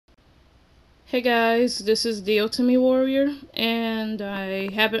Hey guys, this is the Otami Warrior, and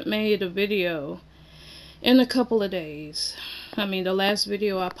I haven't made a video in a couple of days. The last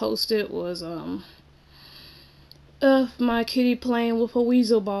video I posted was of my kitty playing with a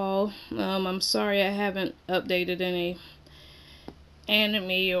weasel ball. I'm sorry I haven't updated any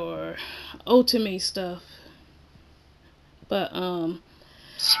anime or Otami stuff, but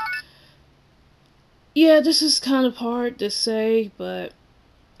yeah, this is kind of hard to say, but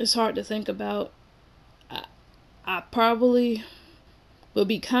it's hard to think about. I probably will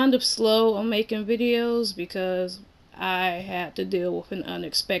be kind of slow on making videos because I had to deal with an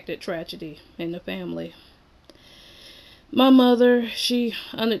unexpected tragedy in the family. My mother, she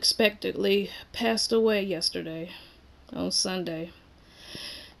unexpectedly passed away yesterday on Sunday.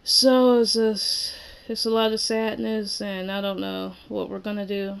 So it's a lot of sadness, and I don't know what we're gonna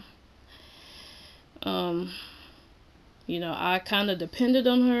do. I kind of depended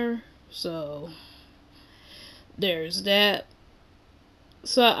on her, so there's that.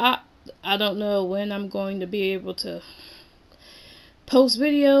 So I don't know when I'm going to be able to post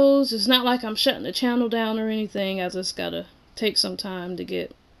videos. It's not like I'm shutting the channel down or anything. I just gotta take some time to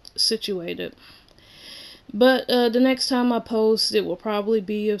get situated. But the next time I post, it will probably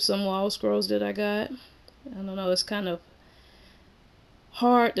be of some wall scrolls that I got. I don't know, it's kind of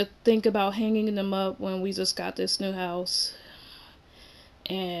hard to think about hanging them up when we just got this new house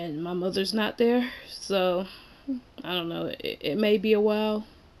and my mother's not there. So I don't know, it may be a while,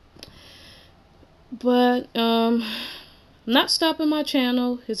 but I'm not stopping my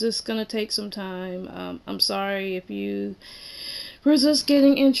channel. It's just gonna take some time. I'm sorry if you were just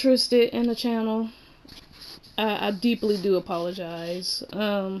getting interested in the channel. I deeply do apologize.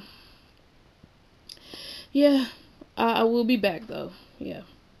 Yeah, I will be back though. Yeah,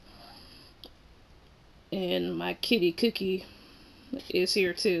 and my kitty Cookie is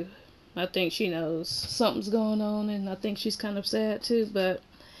here too. I think she knows something's going on, and I think she's kind of sad too. But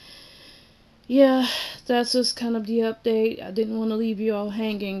yeah, that's just kind of the update. I didn't want to leave you all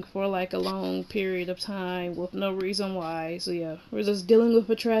hanging for like a long period of time with no reason why. So yeah, we're just dealing with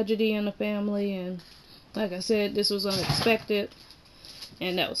a tragedy in the family, and like I said, this was unexpected.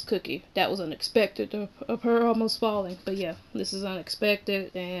 And that was Cookie. That was unexpected of her almost falling. But yeah, this is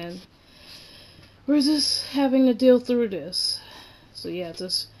unexpected, and we're just having to deal through this. So yeah,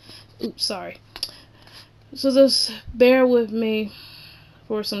 oops, sorry. So just bear with me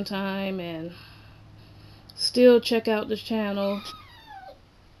for some time, and still check out this channel.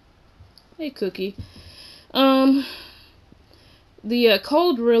 Hey Cookie. The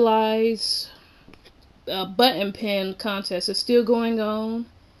Cold Realize button pen contest is still going on.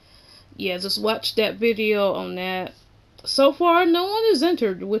 Yeah, just watch that video on that. So far, no one has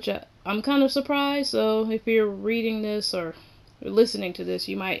entered, which I'm kind of surprised. So if you're reading this or listening to this,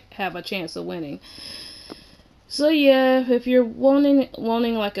 you might have a chance of winning. So yeah, if you're wanting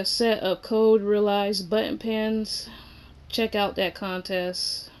like a set of Cold Realize button pens, check out that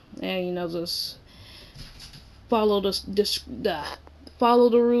contest, and just follow follow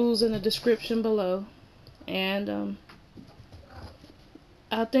the rules in the description below. And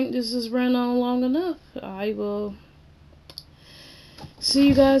I think this has run on long enough. I will see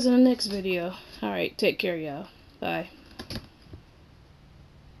you guys in the next video. Alright, take care, y'all. Bye.